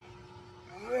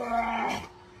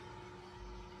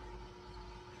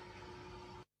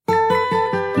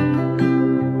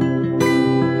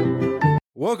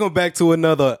Welcome back to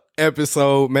another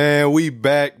episode, man. We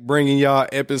back bringing y'all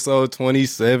episode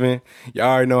 27. Y'all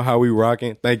already know how we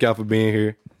rocking. Thank y'all for being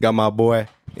here. Got my boy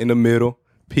in the middle,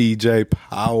 PJ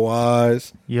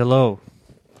Powers. Yellow.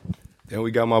 Then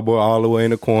we got my boy all the way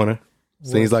in the corner.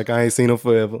 Seems like I ain't seen him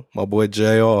forever. My boy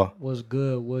JR. Was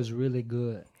good. Was really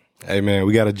good. Hey, man,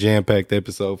 we got a jam-packed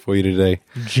episode for you today.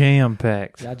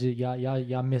 Jam-packed.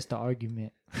 Y'all missed the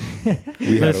argument.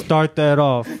 Let's start that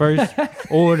off. First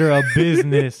order of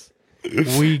business,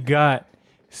 we got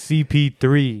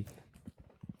CP3.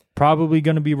 Probably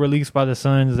going to be released by the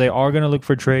Suns. They are going to look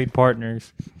for trade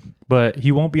partners, but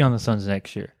he won't be on the Suns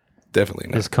next year. Definitely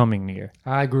not. This coming year.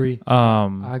 I agree.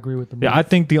 I agree with the move. Yeah, I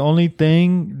think the only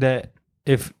thing that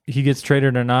if he gets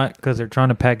traded or not, because they're trying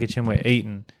to package him with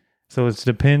Ayton. So it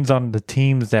depends on the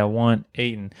teams that want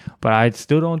Ayton. But I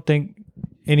still don't think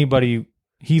anybody...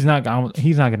 He's not going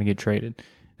to get traded.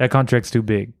 That contract's too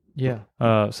big. Yeah.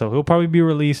 So he'll probably be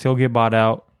released. He'll get bought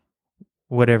out,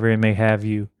 whatever it may have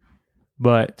you.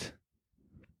 But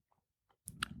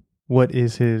what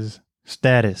is his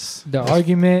status? The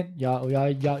argument, y'all,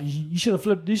 you should have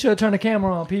flipped. You should have turned the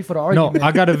camera on, P, for the argument. No,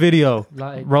 I got a video.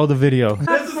 Roll the video.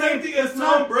 That's the same thing as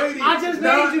Tom Brady. I just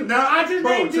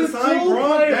named you two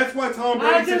players. That's why Tom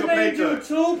Brady took a pay cut.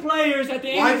 Two players at the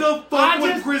end. Why the fuck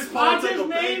would Chris Paul take a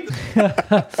pay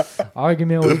cut?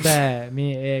 Argument was bad.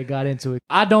 Me and Ed got into it.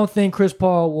 I don't think Chris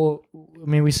Paul will. I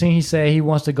mean, we seen he say he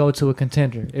wants to go to a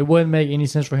contender. It wouldn't make any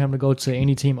sense for him to go to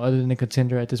any team other than a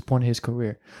contender at this point in his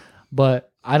career.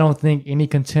 But I don't think any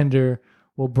contender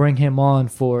will bring him on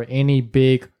for any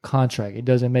big contract. It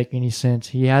doesn't make any sense.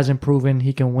 He hasn't proven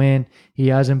he can win. He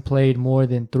hasn't played more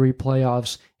than 3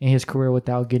 playoffs in his career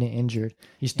without getting injured.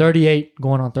 He's 38,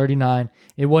 going on 39.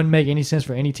 It wouldn't make any sense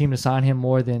for any team to sign him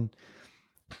more than...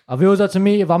 If it was up to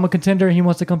me, if I'm a contender and he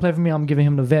wants to come play for me, I'm giving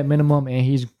him the vet minimum, and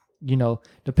he's,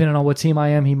 depending on what team I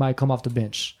am, he might come off the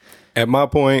bench. At my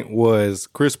point was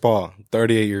Chris Paul,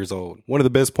 38 years old. One of the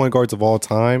best point guards of all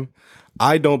time.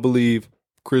 I don't believe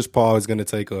Chris Paul is going to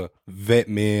take a vet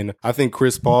min. I think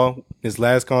Chris Paul, his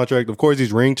last contract, of course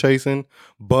he's ring chasing,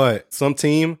 but some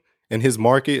team in his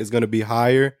market is going to be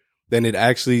higher than it'll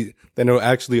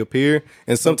actually appear.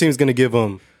 And some team's going to give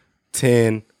him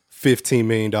 $10-15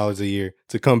 million a year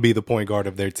to come be the point guard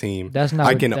of their team.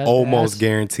 I can almost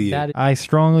guarantee it. I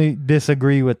strongly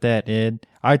disagree with that, Ed.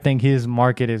 I think his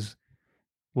market is,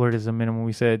 what is the minimum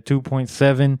we said?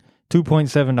 2.7 to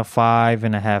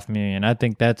 $5.5 million. I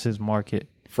think that's his market.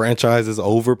 Franchises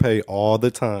overpay all the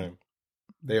time.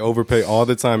 They overpay all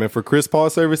the time. And for Chris Paul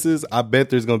services, I bet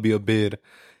there's going to be a bid.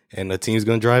 And a team's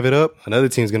going to drive it up. Another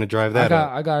team's going to drive that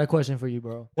up. I got a question for you,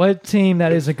 bro. What team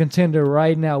that is a contender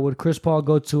right now would Chris Paul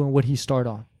go to, and would he start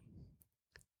on?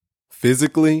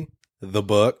 Physically, the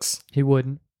Bucks. He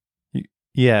wouldn't.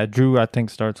 Yeah, Drew, I think,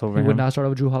 starts over him. He would not start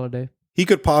over Drew Holiday. He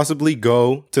could possibly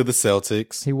go to the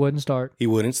Celtics. He wouldn't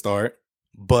start.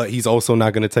 But he's also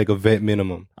not going to take a vet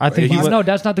minimum. I think no,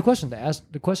 that's not the question.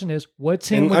 The question is, what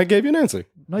team? I gave you an answer.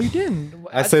 No, you didn't.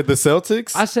 I said the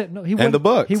Celtics. I said no. He and the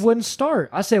Bucks. He wouldn't start.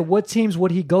 I said, what teams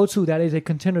would he go to that is a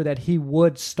contender that he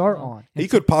would start on? He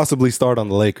could possibly start on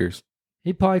the Lakers.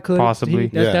 He probably could. Possibly.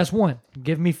 That's one.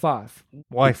 Give me 5.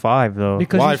 Why 5 though?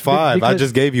 Why 5? I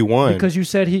just gave you one. Because you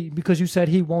said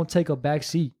he won't take a back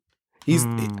seat. He's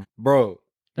bro.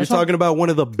 You're talking about one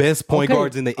of the best point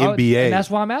guards in the NBA. And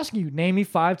that's why I'm asking you. Name me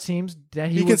 5 teams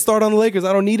that he can start on the Lakers.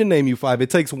 I don't need to name you 5. It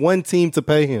takes one team to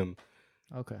pay him.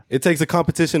 Okay. It takes a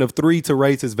competition of 3 to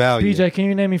raise his value. PJ, can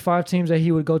you name me 5 teams that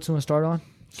he would go to and start on?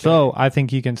 So I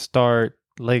think he can start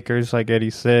Lakers, like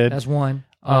Eddie said. That's one.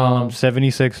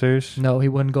 76ers. No, he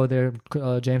wouldn't go there.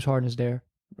 James Harden is there.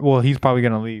 Well, he's probably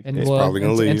going to leave. He's probably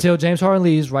going to leave. Until James Harden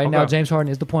leaves. Right now, James Harden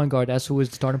is the point guard. That's who is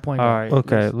the starting point guard. All right.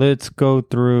 Okay, let's go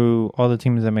through all the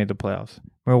teams that made the playoffs.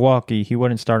 Milwaukee, he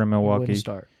wouldn't start in Milwaukee. He wouldn't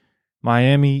start.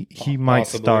 Miami, he might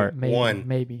start.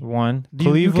 Maybe. One.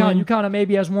 Cleveland. You count a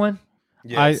maybe as one?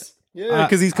 Yes.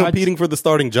 Because he's competing for the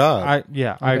starting job. I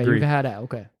agree. You can have that.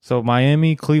 Okay. So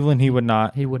Miami, Cleveland, he would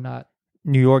not. He would not.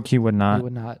 New York, he would not. He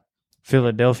would not.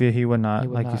 Philadelphia, he would not,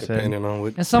 you said. Depending on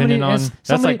what. That's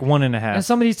like 1.5. And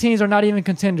some of these teams are not even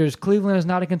contenders. Cleveland is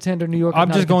not a contender. New York is I'm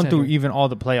not just a going contender. through even all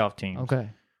the playoff teams. Okay.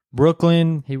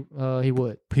 Brooklyn, he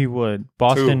would. He would.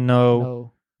 Boston,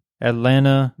 no.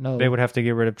 Atlanta, no. They would have to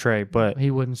get rid of Trey, but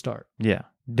he wouldn't start. Yeah.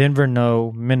 Denver,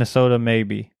 no. Minnesota,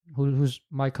 maybe. Who's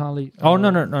Mike Conley?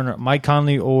 No. Mike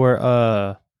Conley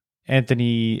or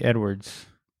Anthony Edwards.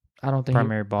 I don't think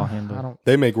primary ball handler.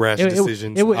 They make rash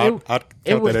decisions. I'd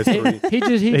count that as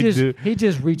 3. He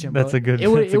just reaching. Bro. That's a good. It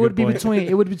would be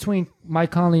between Mike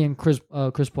Conley and Chris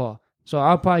Paul. So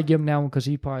I'll probably give him that one because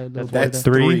he probably a little better. That's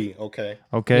than- 3. Okay.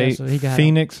 Okay. Yeah, so he got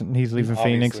Phoenix, he's leaving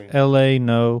Obviously. Phoenix. LA,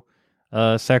 no.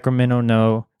 Sacramento,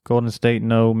 no. Golden State,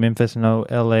 no. Memphis, no.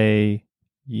 LA,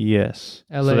 yes.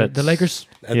 LA, So that's- the Lakers.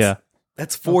 Yeah.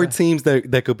 That's 4 Okay. teams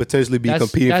that could potentially be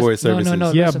competing for his services.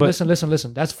 No. Yeah,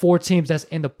 listen. That's 4 teams that's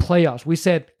in the playoffs. We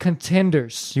said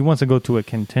contenders. He wants to go to a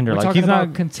contender. We're Like talking he's about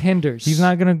not contenders. he's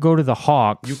not gonna go to the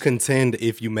Hawks. You contend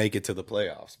if you make it to the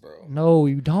playoffs, bro. No,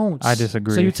 you don't. I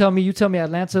disagree. So you tell me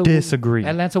Atlanta Disagree.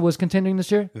 Atlanta was contending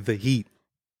this year? The Heat.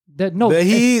 No, The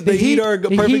Heat are a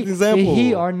perfect example. The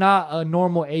Heat are not a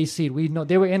normal A seed. We know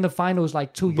they were in the finals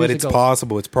like 2 years But it's ago.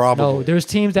 possible. It's probable. No, there's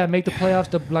teams that make the playoffs.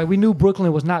 Like we knew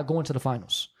Brooklyn was not going to the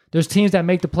finals. There's teams that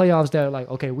make the playoffs that are like,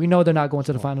 okay, we know they're not going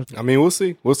to the finals. I mean, we'll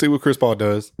see. We'll see what Chris Paul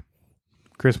does.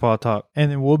 Chris Paul talk.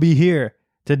 And then we'll be here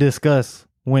to discuss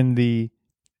when the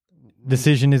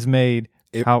decision is made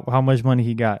If- how much money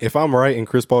he got. If I'm right and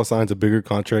Chris Paul signs a bigger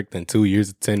contract than 2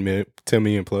 years, 10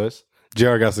 million plus,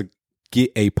 JR got to get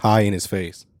a pie in his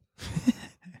face.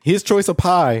 His choice of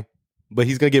pie, but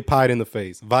he's going to get pied in the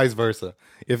face. Vice versa.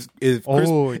 If do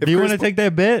you want to take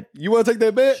that bet? You want to take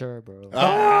that bet? Sure, bro.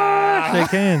 Shake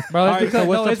hands. Bro, it's All right, because, so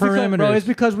what's the parameters? bro, it's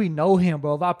because we know him,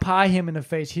 bro. If I pie him in the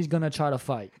face, he's gonna try to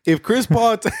fight. If Chris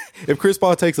Paul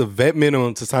takes a vet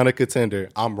minimum to sign a contender,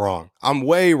 I'm wrong. I'm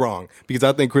way wrong because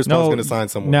I think Chris Paul's going to sign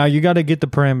someone. Now you got to get the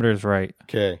parameters right.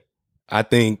 Okay. I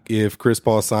think if Chris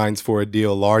Paul signs for a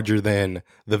deal larger than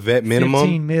the vet minimum,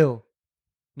 15 mil.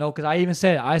 No, because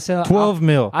I said 12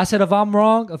 mil. I said if I'm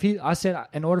wrong, I said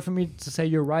in order for me to say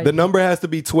you're right. the number has to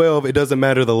be 12. It doesn't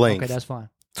matter the length. Okay, that's fine.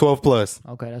 12 plus.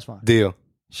 Okay, that's fine. Deal.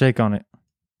 Shake on it.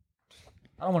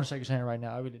 I don't want to shake your hand right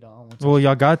now. I really don't. I don't want to. Well,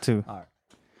 y'all got to. All right.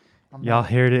 I'm Y'all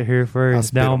not- heard it here I'll first.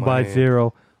 spit on Down my by hand.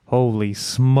 0. Holy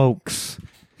smokes.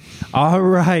 All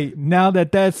right. Now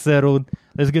that that's settled,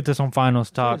 let's get to some finals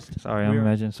talk. Sorry, I'm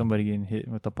imagining somebody getting hit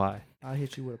with a pie. I'll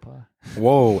hit you with a pie.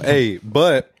 Whoa. Hey,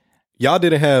 but y'all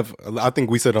didn't have, I think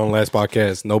we said on the last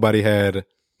podcast, nobody had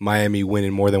Miami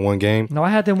winning more than one game. No, I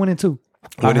had them winning two.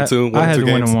 Winning two I had them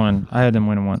games. winning one. I had them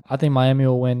winning one. I think Miami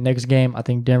will win next game. I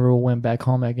think Denver will win back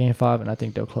home at game 5, and I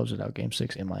think they'll close it out game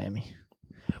 6 in Miami,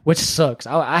 which sucks.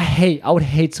 I would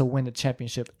hate to win the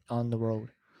championship on the road.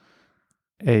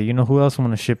 Hey, you know who else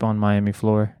want to ship on Miami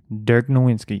floor? Dirk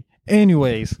Nowitzki.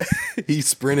 Anyways, He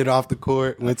sprinted off the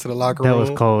court, went to the locker that room. was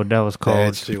cold. That was That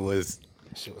cold. shit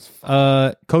was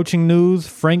fun. Coaching news,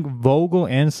 Frank Vogel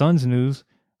and Suns news.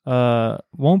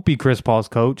 Won't be Chris Paul's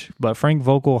coach, but Frank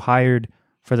Vogel hired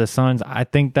for the Suns. I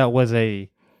think that was a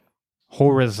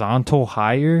horizontal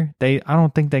hire. I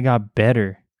don't think they got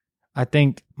better. I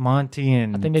think Monty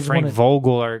and I think they just Frank wanted-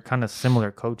 Vogel are kind of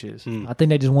similar coaches. I think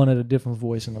they just wanted a different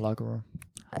voice in the locker room.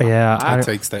 Yeah, It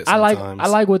takes that I sometimes.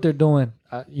 like what they're doing.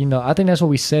 I think that's what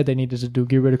we said they needed to do: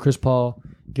 get rid of Chris Paul,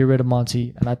 get rid of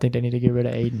Monty, and I think they need to get rid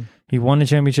of Aiden. he won the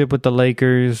championship with the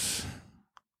Lakers,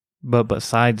 but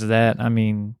besides that, I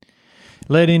mean,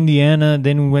 led Indiana.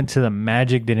 Then we went to the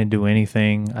Magic, didn't do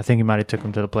anything. I think he might have took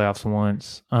them to the playoffs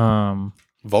once.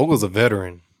 Vogel's a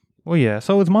veteran. Well, yeah.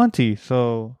 So it's Monty.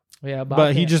 So, Yeah,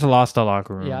 but he just lost the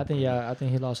locker room. I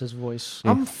think he lost his voice.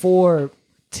 I'm for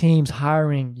teams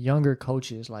hiring younger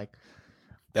coaches. Like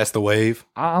That's the wave.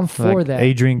 I'm for Like that.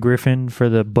 Adrian Griffin for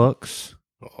the Bucks,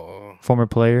 Oh. former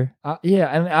player. Yeah,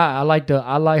 and I like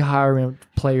hiring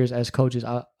players as coaches.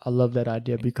 I love that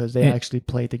idea because they And- actually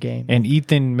played the game. And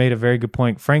Ethan made a very good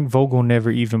point. Frank Vogel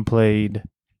never even played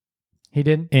He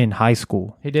didn't. in high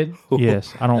school. He did.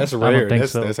 Yes, I don't. That's I rare. don't think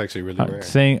That's, so. that's actually really rare.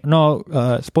 Saying no,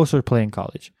 supposed to play in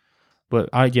college, but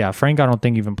yeah, Frank I don't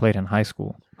think even played in high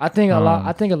school. I think a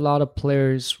lot of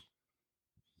players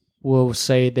will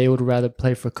say they would rather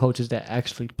play for coaches that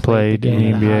actually played the Played in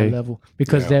game at a high NBA. level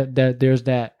because Yeah. that there's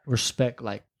that respect.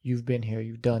 Like you've been here,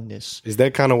 you've done this. Is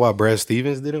that kind of why Brad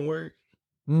Stevens didn't work?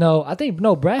 No, I think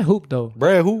Brad hooped though.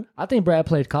 Brad who? I think Brad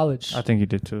played college. I think he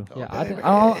did too. Yeah, I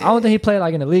don't think he played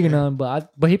like in the league or nothing,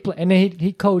 but he played, and then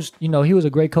he coached. He was a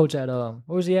great coach at where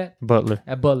was he at? Butler.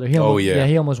 At Butler. He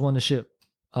almost won the ship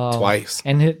Twice.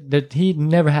 and he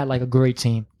never had like a great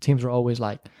team. Teams were always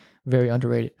like very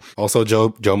underrated. Also, Joe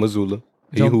Mazzulla.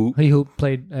 He hooped.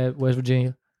 Played at West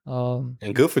Virginia.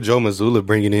 And good for Joe Mazzulla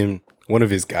bringing in one of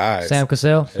his guys. Sam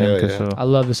Cassell. Hell yeah. So, I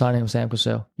love the signing of Sam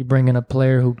Cassell. You bring in a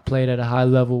player who played at a high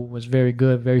level, was very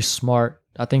good, very smart.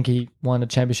 I think he won the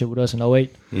championship with us in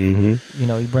 08. Mm-hmm.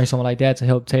 You bring someone like that to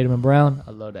help Tatum and Brown.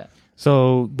 I love that.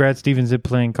 so Brad Stevens did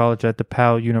play in college at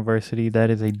DePaul University. That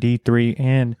is a D3,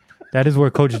 and that is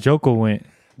where Coach Joko went.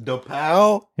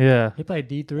 DePaul? Yeah. He played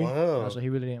D3. Wow. So he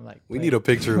really didn't like We play. need a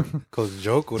picture of Coach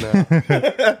Joko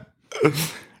now.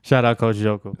 Shout out Coach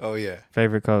Joko. Oh, yeah.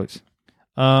 Favorite coach.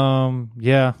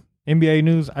 Yeah. NBA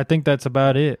news, I think that's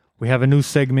about it. We have a new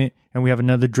segment and we have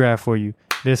another draft for you.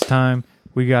 This time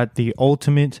we got the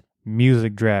ultimate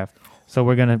music draft. So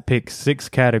we're going to pick 6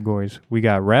 categories. We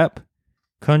got rap,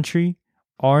 country,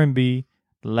 R&B,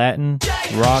 Latin,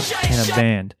 rock, and a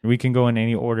band. We can go in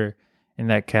any order in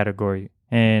that category.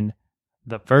 And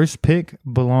the first pick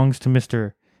belongs to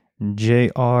Mr.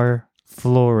 J.R.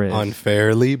 Flores.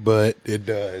 Unfairly, but it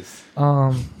does.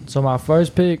 So my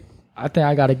first pick, I think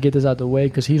I got to get this out the way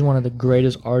because he's one of the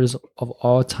greatest artists of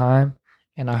all time.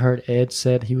 And I heard Ed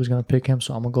said he was going to pick him,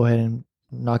 so I'm going to go ahead and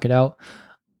knock it out.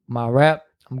 My rap,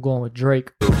 I'm going with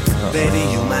Drake. Baby,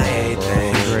 you my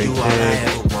everything. You all I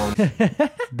ever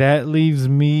want. That leaves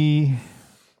me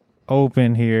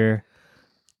open here.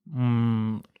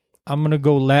 I'm going to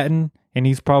go Latin, and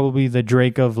he's probably the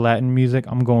Drake of Latin music.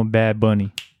 I'm going Bad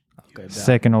Bunny. Okay,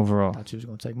 Second overall. I thought you was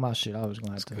going to take my shit. I was going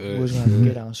to have to, good. we was gonna have to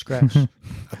get out and scratch.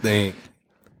 I think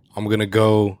I'm going to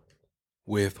go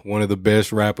with one of the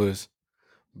best rappers,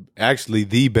 actually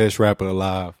the best rapper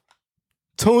alive,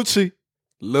 Tunechi,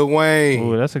 Lil Wayne.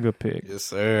 Ooh, that's a good pick. Yes,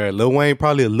 sir. Lil Wayne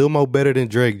probably a little more better than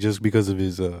Drake just because of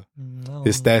his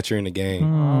stature in the game.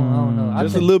 I don't know. I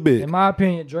Just a think, little bit. in my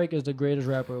opinion, Drake is the greatest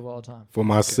rapper of all time. For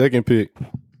my second pick,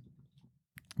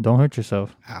 Don't hurt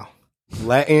yourself.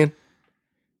 Latin,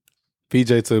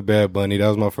 PJ took Bad Bunny. That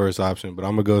was my first option, but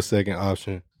I'm going to go second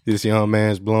option. This young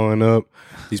man's blowing up.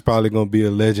 He's probably going to be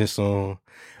a legend soon.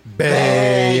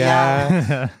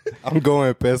 Baya. I'm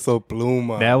going Peso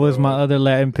Pluma. That was bro. my other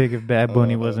Latin pick if Bad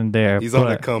Bunny wasn't there. He's on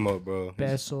the but come up, bro.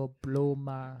 Peso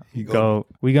Pluma.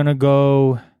 We're going to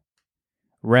go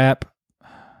rap.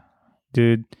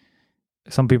 Dude,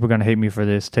 some people are going to hate me for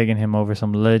this, taking him over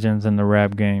some legends in the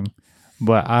rap game.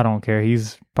 But I don't care.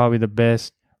 He's probably the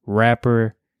best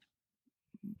rapper,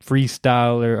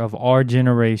 freestyler of our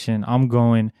generation. I'm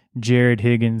going Jared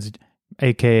Higgins,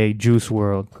 a.k.a. Juice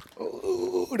WRLD.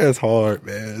 Ooh, that's hard,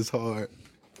 man. It's hard.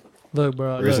 Look,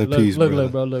 bro. Rest Look, in peace, look, brother.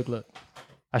 look, bro. Look.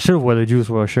 I should have worn the Juice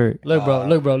WRLD shirt. Look,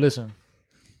 bro. Listen.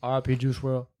 RP Juice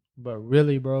WRLD. But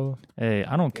really, bro. Hey,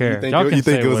 I don't care. You think, Y'all can you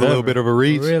think say it was whatever. a little bit of a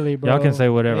reach? Really, bro. Y'all can say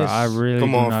whatever. I It's- really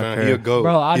Come do on, not fam. care. He'll go.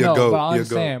 Bro, I He'll know, go. but I He'll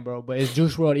understand, bro. But is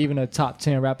Juice WRLD even a top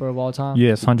 10 rapper of all time?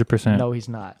 Yes, 100%. No, he's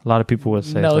not. A lot of people would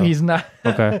say No, so. he's not.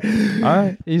 Okay. All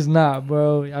right. He's not,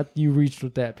 bro. You reached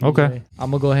with that. PJ. Okay.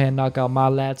 I'm gonna go ahead and knock out my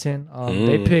Latin.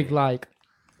 They pick like,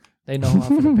 they know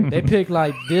who I'm gonna pick. They pick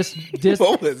like this.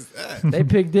 What was that? They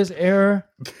pick this era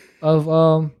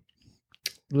of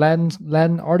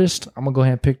Latin artist. I'm gonna go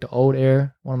ahead and pick the old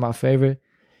era. One of my favorite,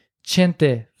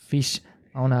 Chente Fish.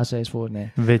 I don't know how to say his full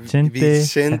name. Vicente.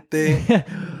 Vicente.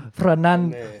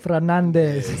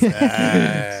 Fernandez.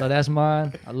 Yes. So that's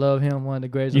mine. I love him. One of the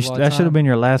greatest You of all that time. should have been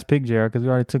your last pick, JR, because we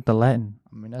already took the Latin.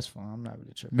 I mean, that's fine. I'm not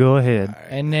really tripping. Go ahead.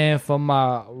 And then for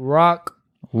my rock,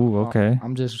 Ooh, okay.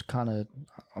 I'm just kind of,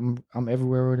 I'm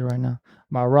everywhere with it right now.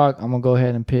 My rock, I'm gonna go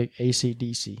ahead and pick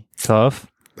AC/DC. Tough.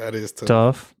 That is tough.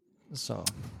 Tough. So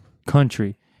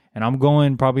Country. And I'm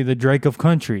going probably the Drake of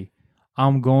country.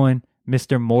 I'm going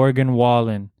Mr. Morgan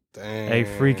Wallen. Damn. A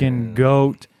freaking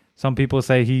GOAT. Some people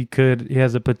say he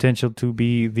has the potential to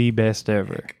be the best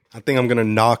ever. I think I'm going to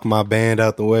knock my band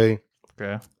out the way.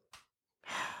 Okay.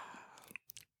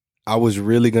 I was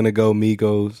really going to go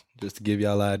Migos just to give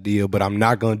y'all an idea, but I'm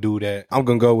not going to do that. I'm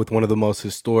going to go with one of the most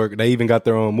historic. They even got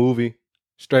their own movie,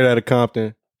 Straight Outta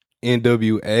Compton,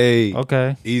 NWA,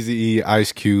 Okay. Eazy-E,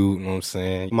 Ice Cube, you know what I'm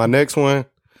saying? My next one,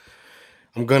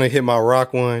 I'm going to hit my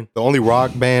rock one. The only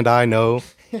rock band I know.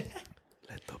 Let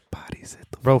the bodies hit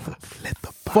the Bro, Let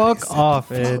the bodies fuck hit off,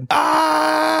 the Ed.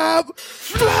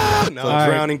 No, All right.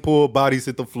 drowning pool, bodies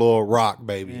hit the floor, rock,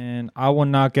 baby. And I will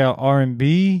knock out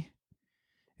R&B.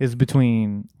 It's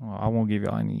between, I won't give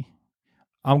y'all any.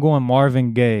 I'm going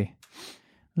Marvin Gaye.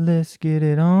 Let's get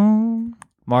it on.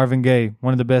 Marvin Gaye,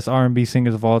 one of the best R&B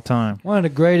singers of all time. one of the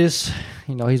greatest.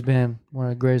 You know, he's been one of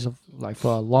the greatest of like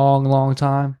for a long, long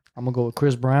time. I'm gonna go with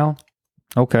Chris Brown,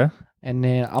 Okay. and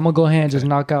then I'm gonna go ahead and just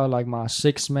knock out like my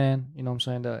sixth man. You know what I'm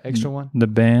saying? The extra one. The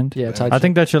band. Yeah, type I shit.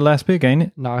 think that's your last pick, ain't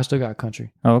it? No, I still got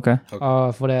country. Oh, okay.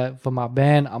 For my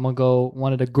band, I'm gonna go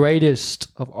one of the greatest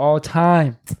of all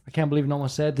time. I can't believe no one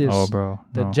said this. Oh, bro.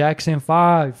 The No. Jackson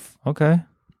 5. Okay.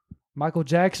 Michael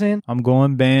Jackson. I'm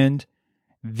going band.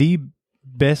 The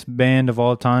best band of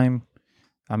all time.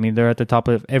 I mean, they're at the top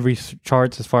of every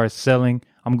charts as far as selling.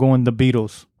 I'm going the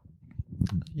Beatles.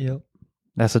 Yep.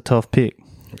 That's a tough pick.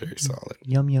 Very solid.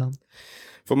 Yum yum.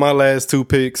 For my last two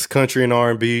picks, country and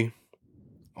R&B.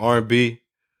 R&B,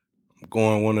 I'm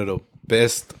going one of the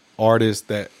best artists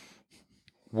that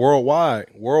worldwide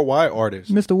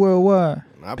artists. Mr. Worldwide.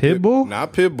 Not Pitbull?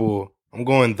 Not Pitbull. I'm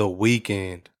going The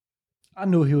Weeknd. I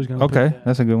knew he was gonna. Okay, pick that.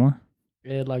 that's a good one.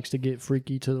 Ed likes to get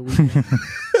freaky to the weekend.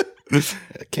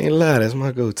 I can't lie, that's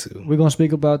my go-to. We're gonna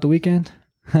speak about the weekend.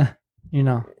 You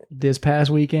know, this past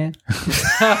weekend.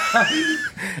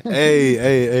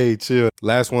 Hey, chill.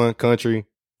 Last one, country.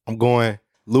 I'm going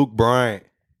Luke Bryant.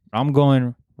 I'm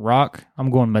going rock. I'm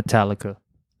going Metallica.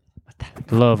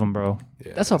 Love them, bro.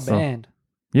 Yeah. That's a band.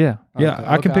 Yeah, yeah. Okay,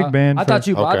 I can okay. pick band. I thought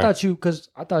you, Okay.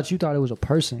 I thought you thought it was a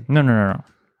person. No.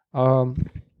 Um,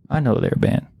 I know they're a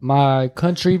band. my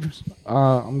country.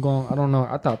 I'm going. I don't know.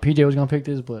 I thought PJ was gonna pick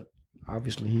this, but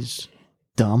obviously he's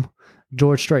dumb.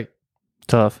 George Strait.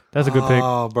 Tough. That's a good pick.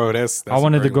 Oh, bro, that's I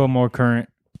wanted a to great go one. more current.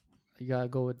 You gotta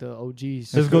go with the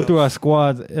OGs. Let's go through our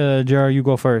squads. JR, you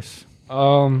go first.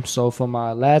 So for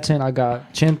my Latin, I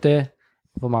got Chente.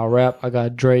 For my rap, I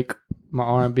got Drake. My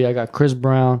R&B, I got Chris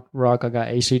Brown. Rock, I got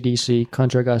AC/DC.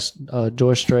 Country, I got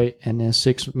George Strait. And then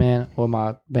 6-man or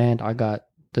my band, I got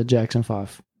the Jackson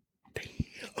 5.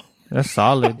 That's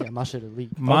solid. Yeah, my shit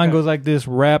elite. Mine Okay. goes like this: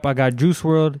 rap, I got Juice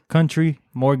WRLD; country,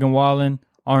 Morgan Wallen;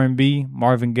 R&B,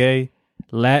 Marvin Gaye;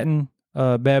 Latin,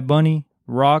 Bad Bunny;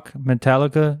 rock,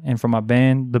 Metallica; and for my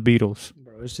band, the Beatles.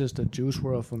 Bro, it's just a Juice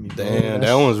WRLD for me, bro. Damn,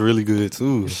 that one's really good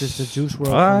too. It's just a Juice WRLD All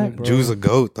for right. me, bro. Juice a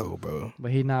goat though, bro.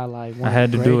 But he not like one I had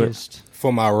of the to do it. greatest.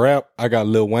 For my rap, I got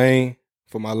Lil Wayne.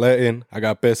 For my Latin, I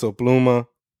got Peso Pluma.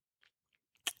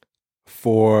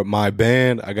 For my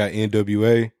band, I got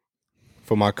NWA.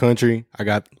 For my country, I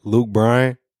got Luke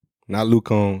Bryan, not Luke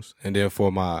Combs. And then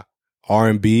for my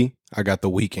R&B, I got The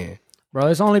Weeknd. Bro,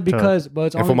 it's only because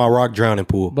And for my rock, Drowning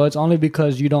Pool. but it's only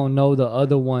because you don't know the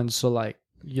other ones. So like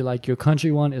your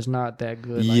country one is not that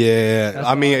good. Like, Yeah, that's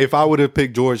I mean, why- if I would have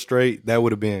picked George Strait, that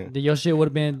would have been. your shit would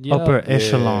have been Upper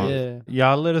echelon. Yeah.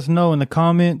 Y'all let us know in the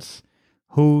comments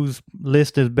whose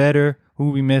list is better, who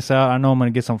we miss out. I know I'm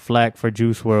gonna get some flack for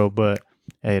Juice WRLD, but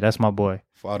hey, that's my boy.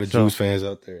 For all the So- Juice fans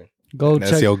out there, Go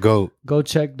that's check your goat. go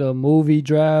check the movie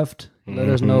draft. Let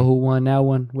us know who won that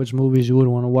one, which movies you would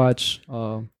want to watch,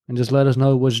 and just let us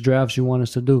know which drafts you want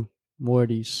us to do. More of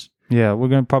these. Yeah, we're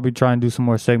gonna probably try and do some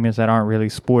more segments that aren't really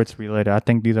sports related. I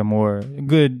think these are more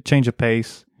good change of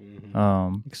pace.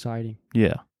 Exciting.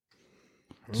 Yeah,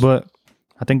 but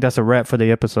I think that's a wrap for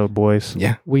the episode, boys.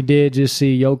 Yeah. We did just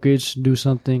see Jokic do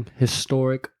something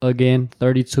historic again,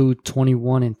 32,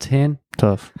 21, and 10.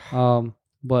 Tough.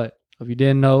 But if you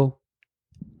didn't know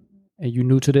and you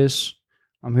new to this,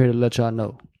 I'm here to let y'all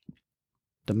know.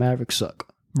 The Mavericks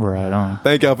suck. Right on.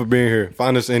 Thank y'all for being here.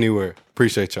 Find us anywhere.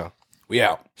 Appreciate y'all. We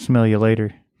out. Smell you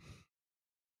later.